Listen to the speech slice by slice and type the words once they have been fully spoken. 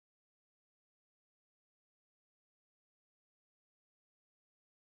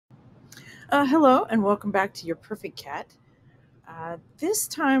Hello and welcome back to Your Perfect Cat. This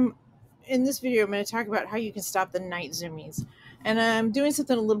time in this video, I'm going to talk about how you can stop the night zoomies. And I'm doing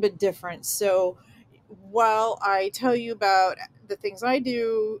something a little bit different. So while I tell you about the things I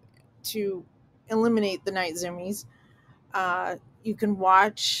do to eliminate the night zoomies, you can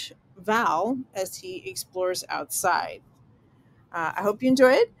watch Val as he explores outside. I hope you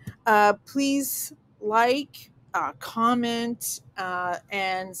enjoy it. Please like, comment,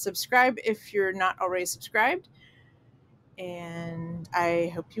 and subscribe if you're not already subscribed. And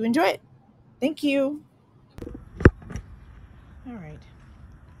I hope you enjoy it. Thank you. All right,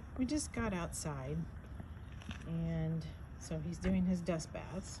 we just got outside, and so he's doing his dust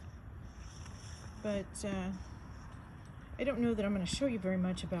baths. But I don't know that I'm going to show you very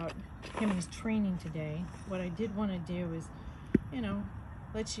much about him and his training today. What I did want to do is,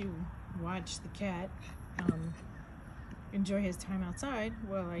 let you watch the cat enjoy his time outside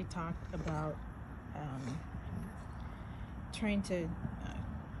while I talked about trying to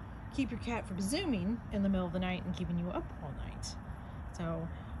keep your cat from zooming in the middle of the night and keeping you up all night. So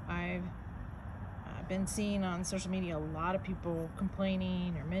I've been seeing on social media a lot of people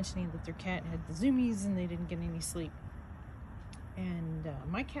complaining or mentioning that their cat had the zoomies and they didn't get any sleep. And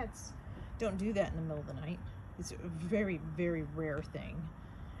my cats don't do that in the middle of the night. It's a very, very rare thing.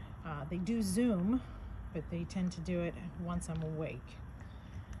 They do zoom, but they tend to do it once I'm awake.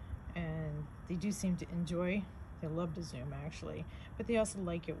 And they do seem to enjoy, they love to zoom actually, but they also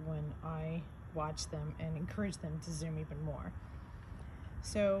like it when I watch them and encourage them to zoom even more.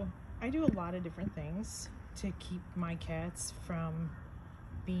 So I do a lot of different things to keep my cats from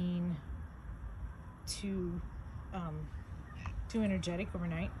being too energetic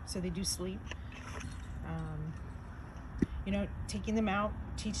overnight, so they do sleep. Taking them out,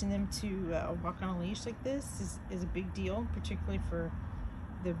 teaching them to walk on a leash like this is a big deal, particularly for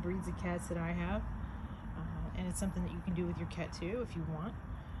the breeds of cats that I have. And it's something that you can do with your cat too if you want.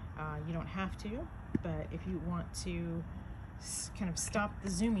 You don't have to, but if you want to kind of stop the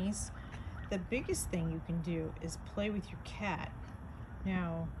zoomies, the biggest thing you can do is play with your cat.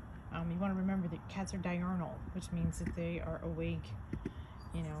 Now, you want to remember that cats are diurnal, which means that they are awake,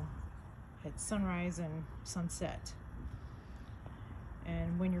 at sunrise and sunset.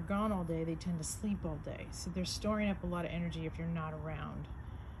 And when you're gone all day, they tend to sleep all day. So they're storing up a lot of energy if you're not around.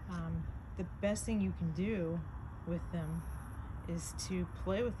 The best thing you can do with them is to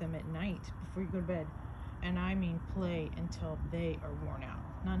play with them at night before you go to bed. And I mean play until they are worn out,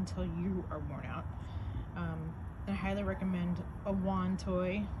 not until you are worn out. I highly recommend a wand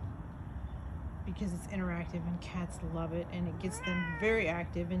toy because it's interactive and cats love it, and it gets them very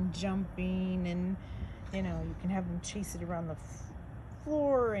active and jumping, and you can have them chase it around the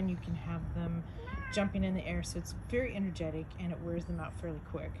floor, and you can have them jumping in the air, so it's very energetic and it wears them out fairly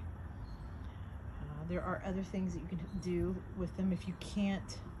quick. There are other things that you can do with them if you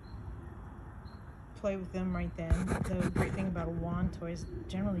can't play with them right then. The great thing about a wand toy is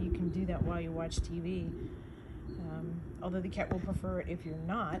generally you can do that while you watch TV. Although the cat will prefer it if you're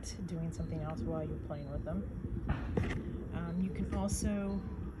not doing something else while you're playing with them. You can also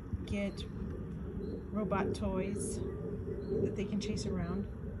get robot toys that they can chase around.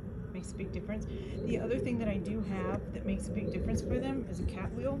 Makes a big difference. The other thing that I do have that makes a big difference for them is a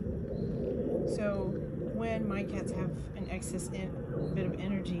cat wheel. So when my cats have an excess bit of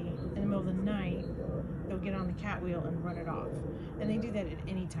energy in the middle of the night, they'll get on the cat wheel and run it off. And they do that at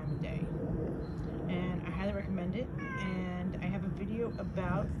any time of day. And I highly recommend it. And I have a video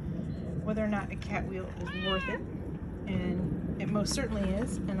about whether or not a cat wheel is worth it. And it most certainly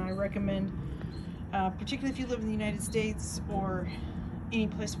is. And I recommend, particularly if you live in the United States or any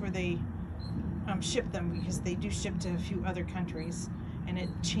place where they ship them, because they do ship to a few other countries, and it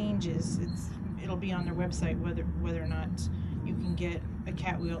changes. It'll be on their website whether or not you can get a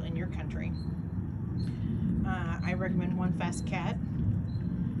cat wheel in your country. I recommend One Fast Cat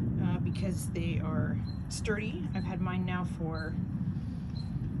because they are sturdy. I've had mine now for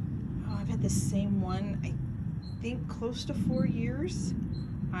I've had the same one I think close to 4 years.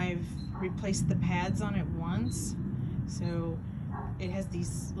 I've replaced the pads on it once, so it has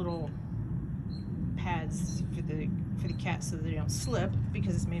these little pads for the cat so that they don't slip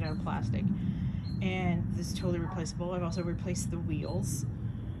because it's made out of plastic, and this is totally replaceable. I've also replaced the wheels,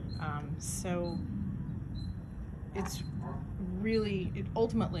 so it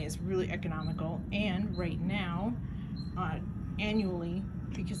ultimately is really economical. And right now, annually,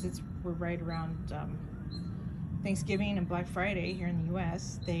 because we're right around Thanksgiving and Black Friday here in the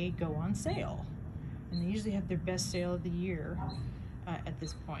US, they go on sale, and they usually have their best sale of the year at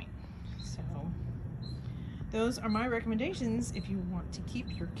this point. So those are my recommendations if you want to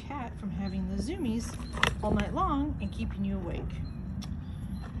keep your cat from having the zoomies all night long and keeping you awake.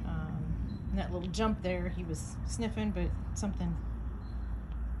 That little jump there, he was sniffing, but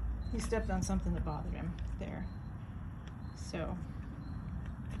he stepped on something that bothered him there. So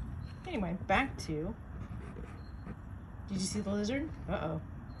anyway, back to, did you see the lizard? Uh-oh,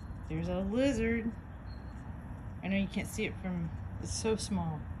 there's a lizard. I know you can't see it from, it's so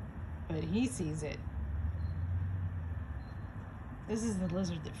small, but he sees it. This is the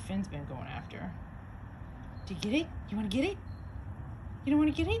lizard that Finn's been going after. Do you get it? You want to get it? You don't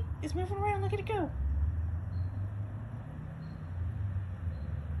want to get it? It's moving around. Look at it go.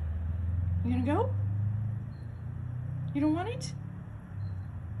 You gonna go? You don't want it?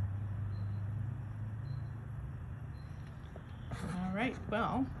 All right.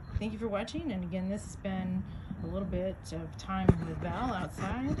 Well, thank you for watching. And again, this has been a little bit of time with Val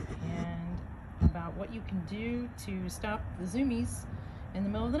outside and about what you can do to stop the zoomies in the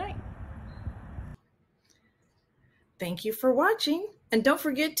middle of the night. Thank you for watching, and don't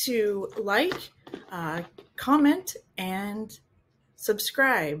forget to like, comment, and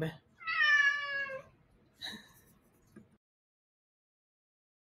subscribe.